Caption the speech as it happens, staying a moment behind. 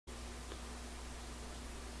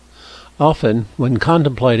Often, when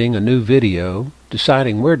contemplating a new video,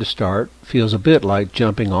 deciding where to start feels a bit like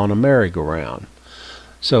jumping on a merry-go-round.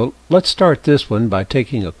 So let's start this one by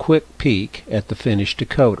taking a quick peek at the finished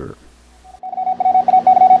decoder.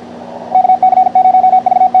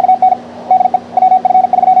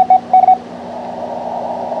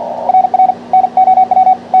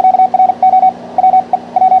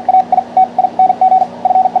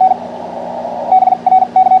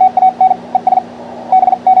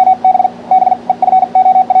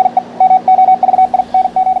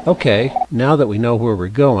 Okay, now that we know where we're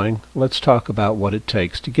going, let's talk about what it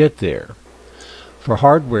takes to get there. For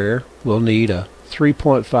hardware, we'll need a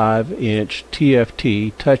 3.5-inch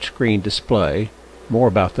TFT touchscreen display, more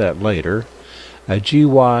about that later, a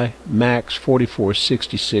GY Max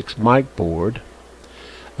 4466 mic board,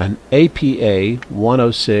 an APA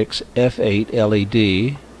 106 F8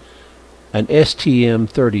 LED, an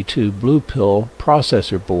STM32 BluePill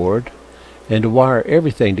processor board, and to wire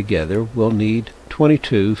everything together, we'll need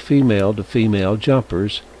 22 female-to-female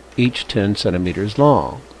jumpers, each 10 centimeters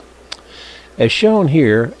long. As shown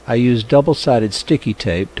here, I used double-sided sticky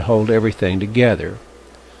tape to hold everything together.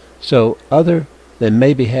 So, other than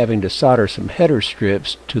maybe having to solder some header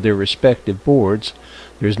strips to their respective boards,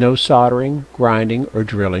 there's no soldering, grinding, or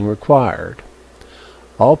drilling required.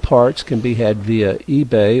 All parts can be had via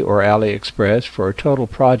eBay or AliExpress for a total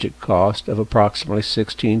project cost of approximately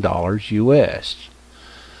 $16 US.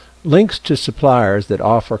 Links to suppliers that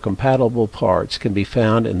offer compatible parts can be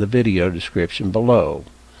found in the video description below.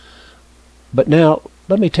 But now,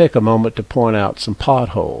 let me take a moment to point out some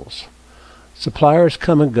potholes. Suppliers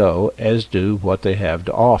come and go, as do what they have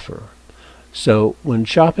to offer. So, when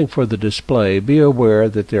shopping for the display, be aware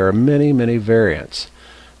that there are many variants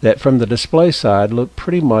that from the display side look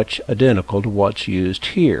pretty much identical to what's used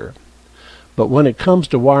here. But when it comes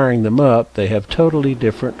to wiring them up, they have totally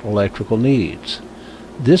different electrical needs.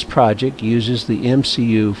 This project uses the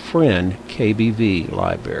MCU Friend KBV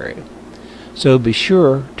library. So be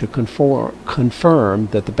sure to confirm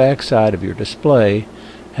that the backside of your display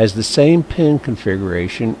has the same pin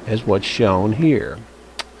configuration as what's shown here.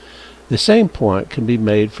 The same point can be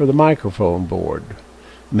made for the microphone board.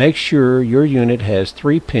 Make sure your unit has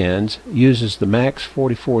 3 pins, uses the Max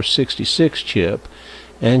 4466 chip,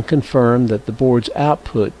 and confirm that the board's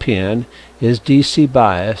output pin is DC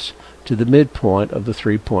biased to the midpoint of the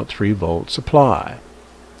 3.3 volt supply.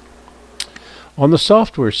 On the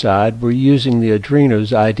software side, we're using the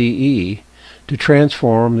ARDUINO's IDE to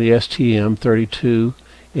transform the STM32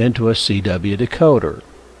 into a CW decoder.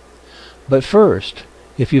 But first,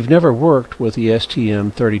 if you've never worked with the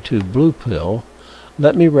STM32 BluePill,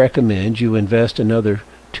 let me recommend you invest another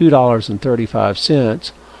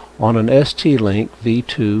 $2.35 on an STLink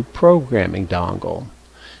V2 programming dongle.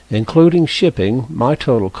 Including shipping, my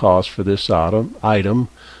total cost for this item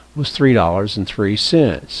was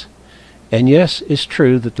 $3.03. And yes, it's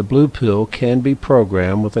true that the BluePill can be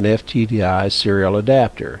programmed with an FTDI serial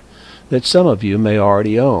adapter that some of you may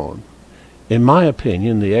already own. In my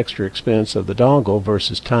opinion, the extra expense of the dongle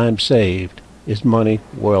versus time saved is money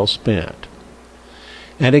well spent.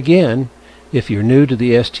 And again, if you're new to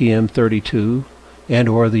the STM32 and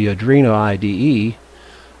or the ARDUINO IDE,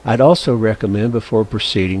 I'd also recommend before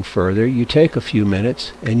proceeding further you take a few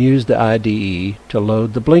minutes and use the IDE to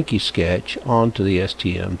load the Blinky sketch onto the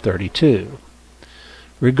STM32.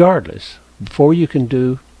 Regardless, before you can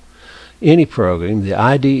do any programming, the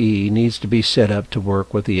IDE needs to be set up to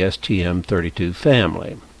work with the STM32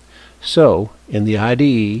 family. So, in the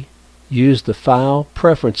IDE, use the File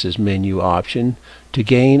Preferences menu option to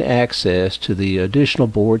gain access to the additional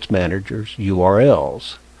boards manager's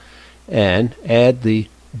URLs, and add the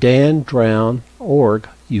dandrown.org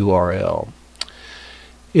URL.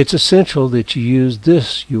 It's essential that you use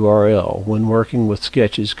this URL when working with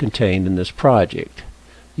sketches contained in this project.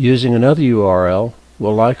 Using another URL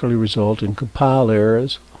will likely result in compile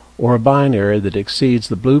errors or a binary that exceeds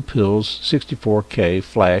the BluePill's 64K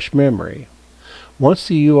flash memory. Once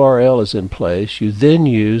the URL is in place, you then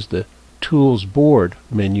use the Tools Board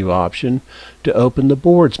menu option to open the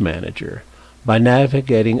Boards Manager by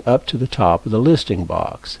navigating up to the top of the listing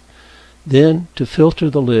box. Then, to filter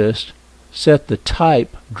the list, set the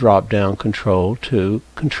Type drop-down control to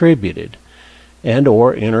Contributed, and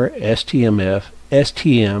or enter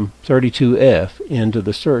STM32F into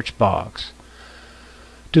the search box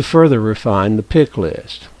to further refine the pick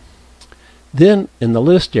list. Then, in the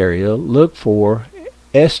list area, look for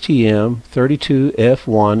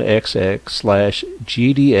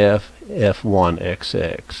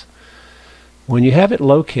STM32F1XX/GDF-F1XX. When you have it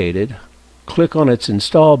located, click on its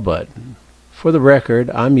Install button. For the record,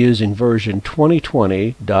 I'm using version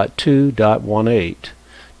 2020.2.18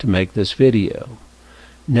 to make this video.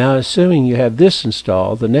 Now, assuming you have this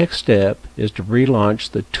installed, the next step is to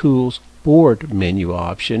relaunch the Tools Board menu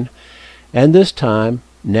option, and this time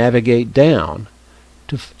navigate down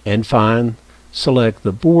and select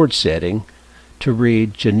the board setting to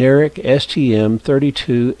read generic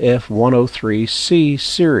STM32F103C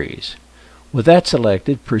series. With that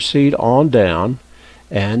selected, proceed on down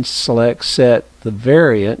and set the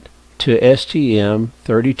variant to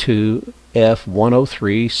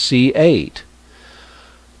STM32F103C8.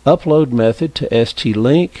 Upload method to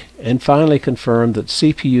STLink, and finally confirm that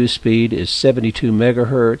CPU speed is 72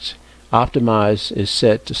 MHz. Optimize is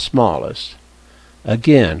set to smallest.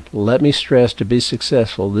 Again, let me stress, to be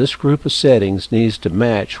successful, this group of settings needs to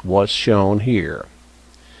match what's shown here.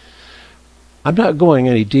 I'm not going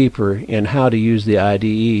any deeper in how to use the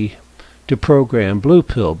IDE to program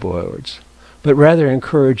BluePill boards, but rather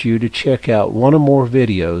encourage you to check out one or more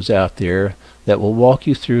videos out there that will walk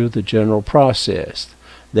you through the general process.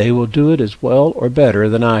 They will do it as well or better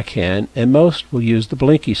than I can, and most will use the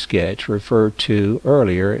Blinky sketch referred to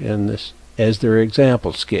earlier in this as their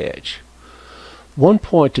example sketch. One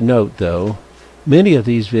point to note, though, many of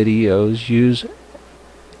these videos use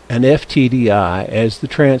an FTDI as the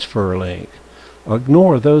transfer link.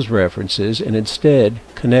 Ignore those references and instead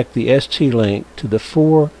connect the STLink to the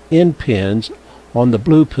 4 end pins on the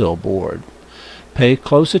BluePill board. Pay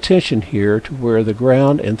close attention here to where the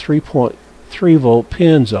ground and 3.3 volt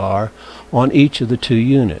pins are on each of the 2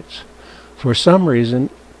 units. For some reason,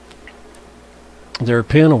 their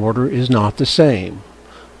pin order is not the same.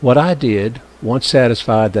 What I did, once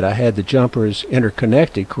satisfied that I had the jumpers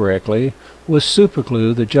interconnected correctly, was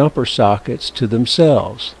superglue the jumper sockets to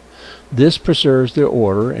themselves. This preserves their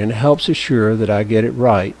order and helps assure that I get it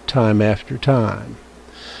right time after time.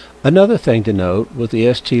 Another thing to note with the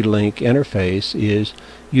STLink interface is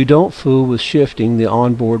you don't fool with shifting the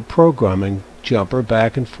onboard programming jumper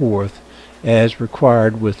back and forth as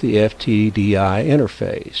required with the FTDI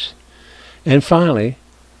interface. And finally,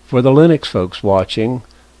 for the Linux folks watching,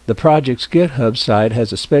 the project's GitHub site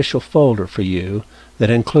has a special folder for you that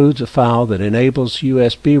includes a file that enables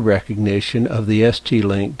USB recognition of the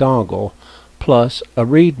STLink dongle, plus a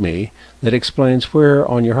README that explains where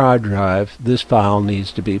on your hard drive this file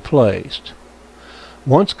needs to be placed.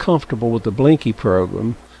 Once comfortable with the Blinky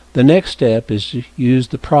program, the next step is to use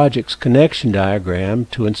the project's connection diagram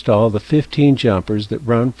to install the 15 jumpers that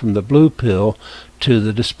run from the BluePill to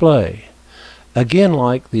the display. Again,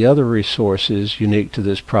 like the other resources unique to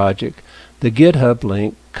this project, the GitHub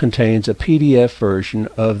link contains a PDF version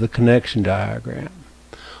of the connection diagram.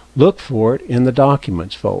 Look for it in the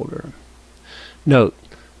Documents folder. Note,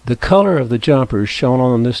 the color of the jumpers shown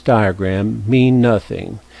on this diagram mean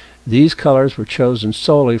nothing. These colors were chosen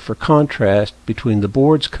solely for contrast between the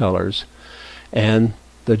board's colors and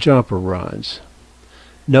the jumper runs.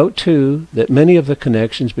 Note too that many of the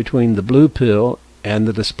connections between the BluePill and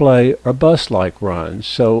the display are bus-like runs,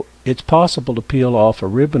 so it's possible to peel off a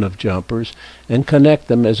ribbon of jumpers and connect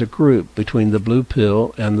them as a group between the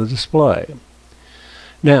BluePill and the display.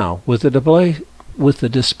 Now, with the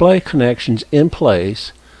display connections in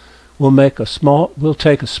place, we'll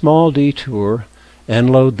take a small detour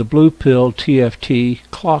and load the BluePill TFT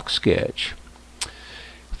clock sketch.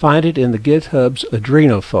 Find it in the GitHub's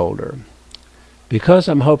ARDUINO folder. Because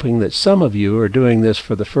I'm hoping that some of you are doing this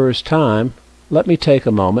for the first time, let me take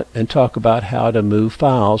a moment and talk about how to move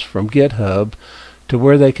files from GitHub to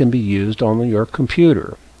where they can be used on your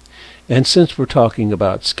computer. And since we're talking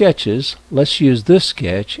about sketches, let's use this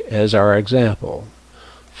sketch as our example.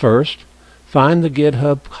 First, find the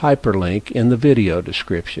GitHub hyperlink in the video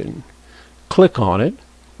description. Click on it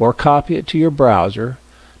or copy it to your browser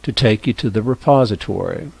to take you to the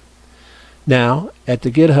repository. Now, at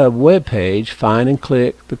the GitHub web page, find and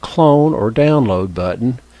click the Clone or Download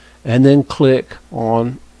button, and then click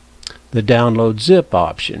on the Download Zip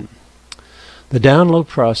option. The download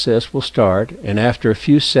process will start, and after a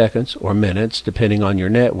few seconds or minutes, depending on your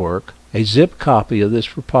network, a zip copy of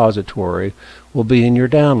this repository will be in your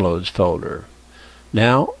Downloads folder.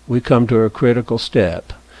 Now we come to a critical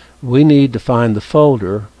step. We need to find the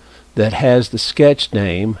folder that has the sketch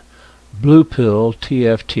name BluePill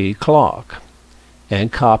TFT Clock,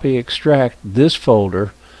 and extract this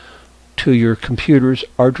folder to your computer's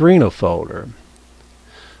ARDUINO folder.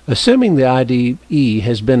 Assuming the IDE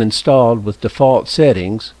has been installed with default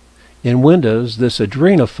settings, in Windows this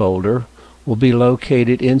ARDUINO folder will be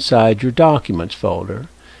located inside your Documents folder,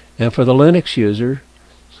 and for the Linux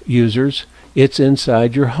users it's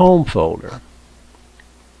inside your Home folder.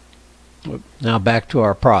 Now back to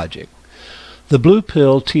our project. The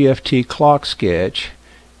BluePill TFT clock sketch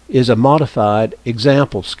is a modified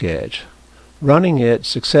example sketch. Running it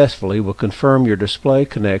successfully will confirm your display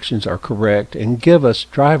connections are correct and give us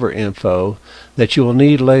driver info that you will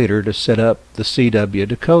need later to set up the CW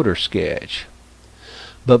decoder sketch.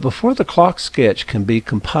 But before the clock sketch can be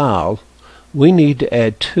compiled, we need to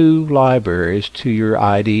add two libraries to your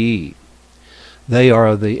IDE. They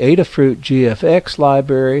are the Adafruit GFX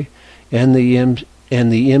library and the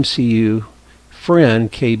MCU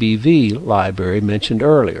Friend KBV library mentioned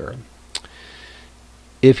earlier.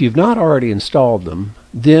 If you've not already installed them,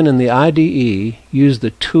 then in the IDE, use the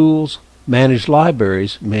Tools Manage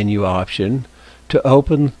Libraries menu option to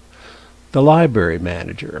open the Library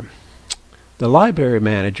Manager. The Library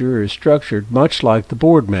Manager is structured much like the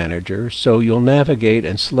Board Manager, so you'll navigate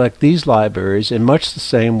and select these libraries in much the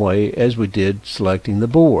same way as we did selecting the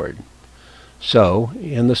board. So,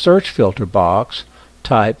 in the search filter box,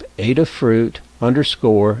 type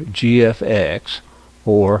Adafruit_GFX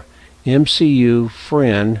or MCU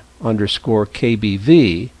Friend_KBV,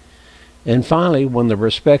 and finally, when the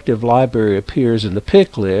respective library appears in the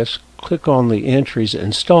pick list, click on the Entries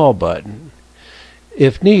Install button.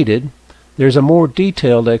 If needed, there's a more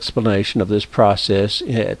detailed explanation of this process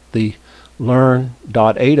at the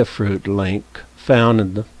learn.adafruit link found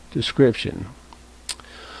in the description.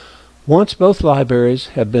 Once both libraries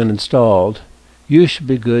have been installed, you should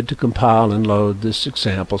be good to compile and load this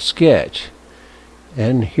example sketch.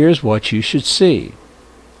 And here's what you should see.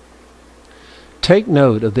 Take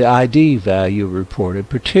note of the ID value reported,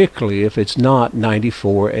 particularly if it's not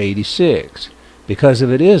 9486. Because if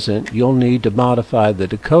it isn't, you'll need to modify the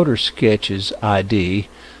decoder sketch's ID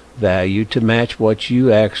value to match what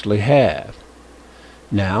you actually have.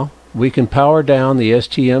 Now, we can power down the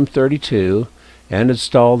STM32 and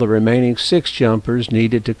install the remaining 6 jumpers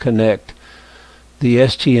needed to connect the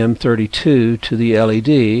STM32 to the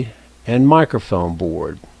LED and microphone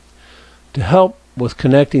board. To help with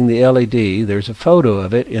connecting the LED, there's a photo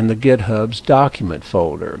of it in the GitHub's document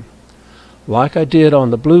folder. Like I did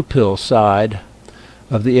on the BluePill side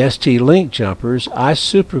of the STLink jumpers, I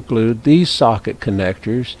superglued these socket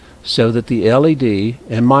connectors so that the LED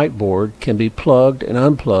and mic board can be plugged and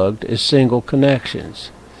unplugged as single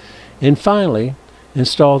connections. And finally,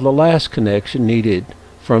 install the last connection needed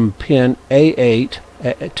from pin A8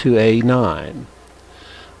 to A9.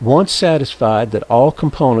 Once satisfied that all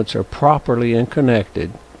components are properly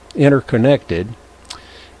interconnected,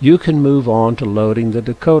 you can move on to loading the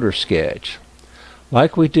decoder sketch.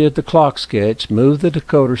 Like we did the clock sketch, move the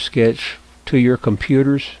decoder sketch to your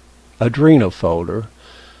computer's ARDUINO folder.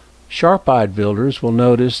 Sharp-eyed builders will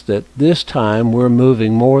notice that this time we're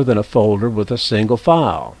moving more than a folder with a single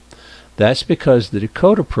file. That's because the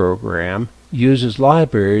decoder program uses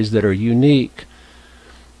libraries that are unique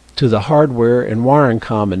to the hardware and wiring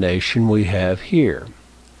combination we have here.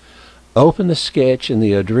 Open the sketch in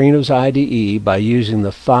the Arduino's IDE by using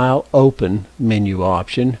the File Open menu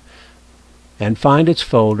option and find its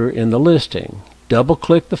folder in the listing.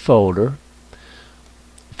 Double-click the folder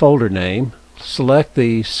name, select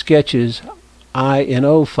the sketch's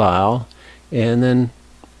INO file, and then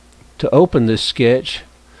to open this sketch,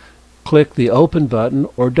 click the Open button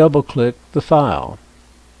or double-click the file.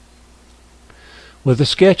 With the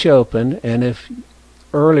sketch open, and if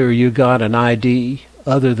earlier you got an ID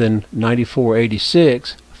other than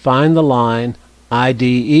 9486, find the line ID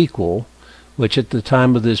equal, which at the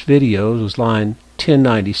time of this video was line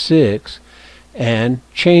 1096, and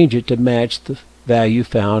change it to match the value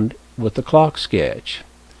found with the clock sketch.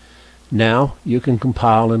 Now you can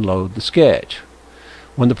compile and load the sketch.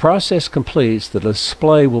 When the process completes, the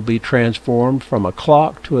display will be transformed from a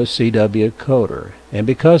clock to a CW decoder, and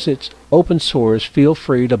because it's open source, feel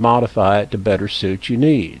free to modify it to better suit your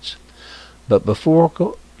needs. But before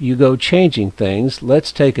you go changing things,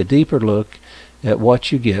 let's take a deeper look at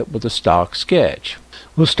what you get with a stock sketch.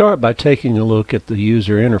 We'll start by taking a look at the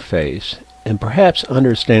user interface, and perhaps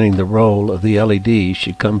understanding the role of the LED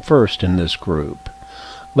should come first in this group.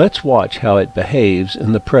 Let's watch how it behaves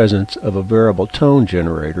in the presence of a variable tone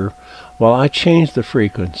generator while I change the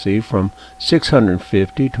frequency from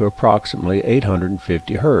 650 to approximately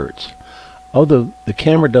 850 Hz. Although the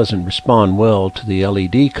camera doesn't respond well to the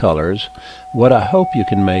LED colors, what I hope you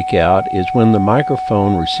can make out is when the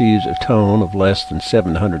microphone receives a tone of less than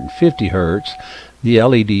 750 Hz, the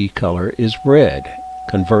LED color is red.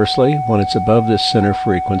 Conversely, when it's above this center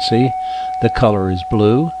frequency, the color is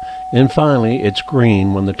blue, and finally it's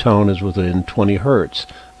green when the tone is within 20 Hz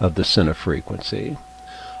of the center frequency.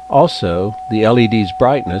 Also, the LED's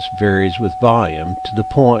brightness varies with volume to the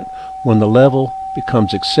point when the level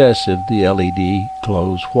becomes excessive, the LED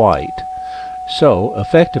glows white. So,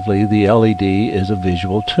 effectively, the LED is a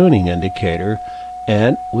visual tuning indicator,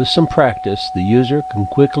 and with some practice, the user can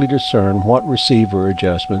quickly discern what receiver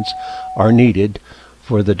adjustments are needed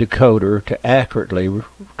for the decoder to accurately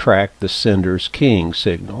track the sender's keying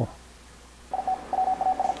signal.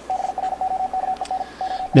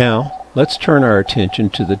 Now, let's turn our attention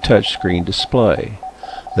to the touchscreen display.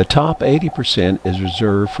 The top 80% is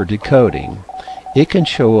reserved for decoding. It can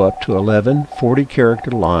show up to 11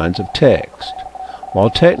 40-character lines of text. While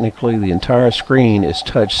technically the entire screen is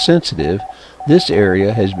touch sensitive, this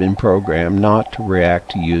area has been programmed not to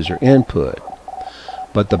react to user input.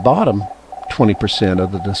 But the bottom 20%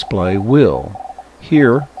 of the display will.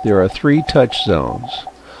 Here there are 3 touch zones.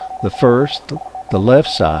 The first, the left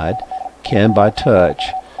side, can by touch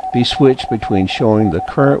be switched between showing the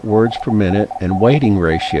current words per minute and waiting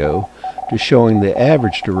ratio to showing the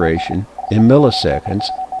average duration in milliseconds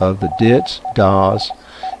of the dits, das,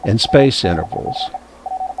 and space intervals.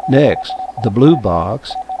 Next, the blue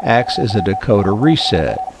box acts as a decoder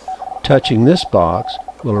reset. Touching this box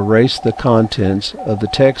will erase the contents of the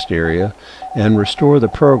text area and restore the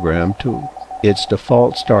program to its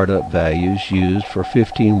default startup values used for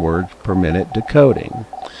 15 words per minute decoding.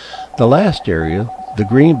 The last area, the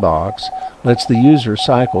green box, lets the user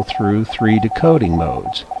cycle through 3 decoding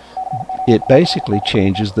modes. It basically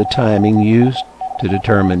changes the timing used to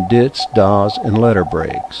determine dits, das, and letter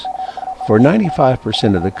breaks. For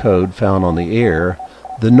 95% of the code found on the air,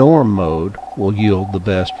 the norm mode will yield the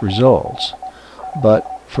best results.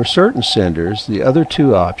 But for certain senders, the other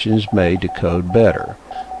 2 options may decode better.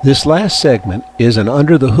 This last segment is an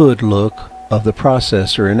under-the-hood look of the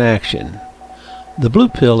processor in action. The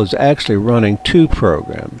BluePill is actually running 2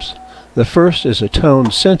 programs. The first is a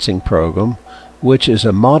tone sensing program, which is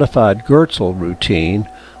a modified Gertzel routine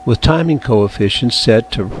with timing coefficients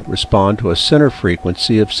set to respond to a center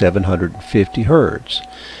frequency of 750 Hz.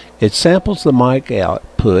 It samples the mic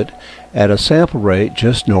output at a sample rate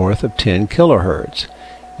just north of 10 kHz,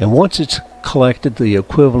 and once it's collected the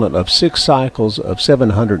equivalent of 6 cycles of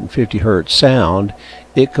 750 Hz sound,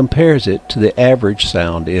 it compares it to the average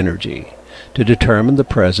sound energy to determine the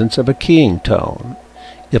presence of a keying tone.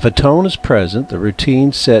 If a tone is present, the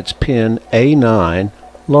routine sets pin A9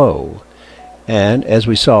 low, and as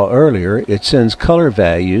we saw earlier, it sends color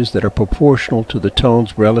values that are proportional to the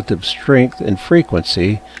tone's relative strength and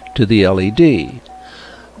frequency to the LED.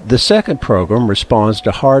 The second program responds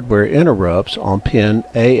to hardware interrupts on pin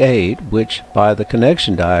A8, which by the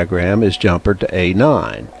connection diagram is jumpered to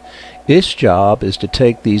A9. Its job is to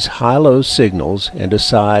take these high-low signals and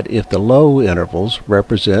decide if the low intervals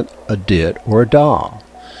represent a dit or a DAW.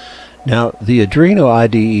 Now, the ARDUINO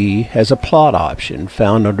IDE has a plot option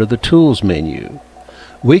found under the Tools menu.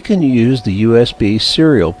 We can use the USB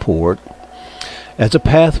serial port as a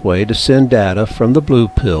pathway to send data from the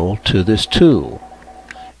BluePill to this tool.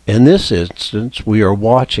 In this instance, we are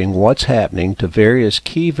watching what's happening to various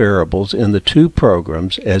key variables in the 2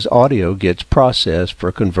 programs as audio gets processed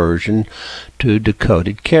for conversion to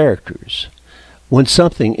decoded characters. When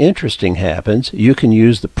something interesting happens, you can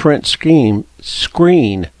use the print screen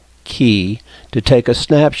key to take a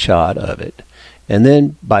snapshot of it, and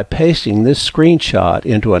then by pasting this screenshot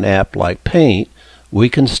into an app like Paint, we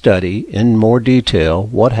can study in more detail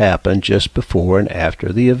what happened just before and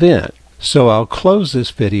after the event. So I'll close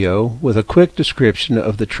this video with a quick description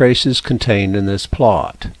of the traces contained in this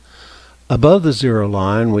plot. Above the 0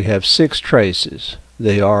 line we have 6 traces.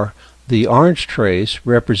 They are the orange trace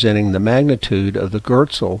representing the magnitude of the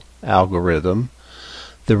Gertzel algorithm.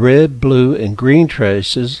 The red, blue, and green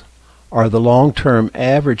traces are the long-term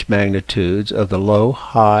average magnitudes of the low,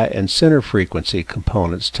 high, and center frequency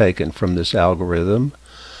components taken from this algorithm.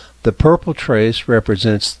 The purple trace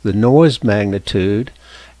represents the noise magnitude,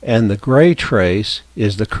 and the gray trace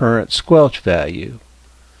is the current squelch value.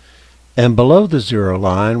 And below the 0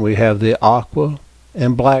 line we have the aqua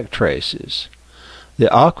and black traces.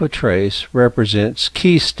 The aqua trace represents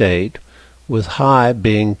key state, with high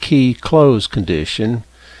being key close condition,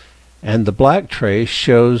 and the black trace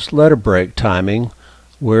shows letter break timing,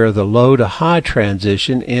 where the low to high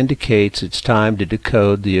transition indicates it's time to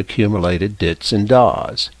decode the accumulated dits and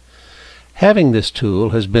das. Having this tool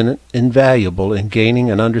has been invaluable in gaining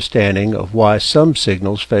an understanding of why some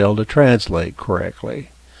signals fail to translate correctly.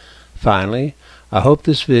 Finally, I hope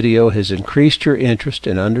this video has increased your interest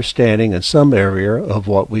in understanding in some area of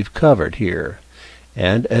what we've covered here.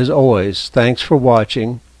 And as always, thanks for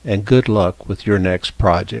watching and good luck with your next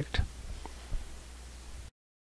project.